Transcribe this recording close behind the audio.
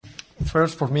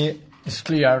First, for me, it's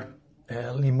clear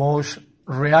Limoges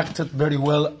reacted very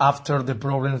well after the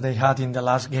problems they had in the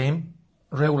last game,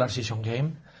 regular season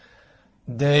game.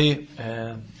 They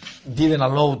didn't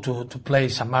allow to play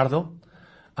Samardo,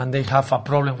 and they have a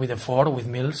problem with the 4, with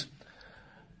Mills.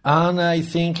 And I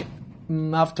think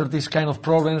after this kind of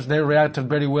problems, they reacted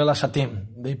very well as a team.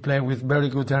 They play with very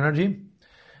good energy.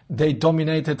 They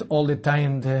dominated all the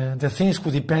time the things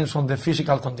which depends on the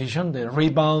physical condition, the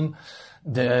rebound,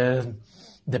 the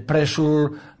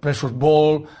pressure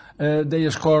ball. They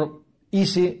score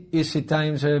easy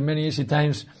times, many easy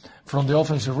times from the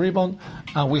offensive rebound,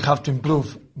 and we have to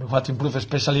improve. We have to improve,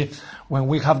 especially when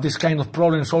we have this kind of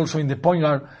problems also in the point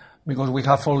guard, because we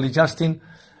have only Justin.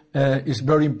 It's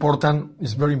very important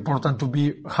to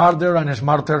be harder and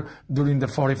smarter during the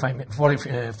 40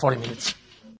 minutes.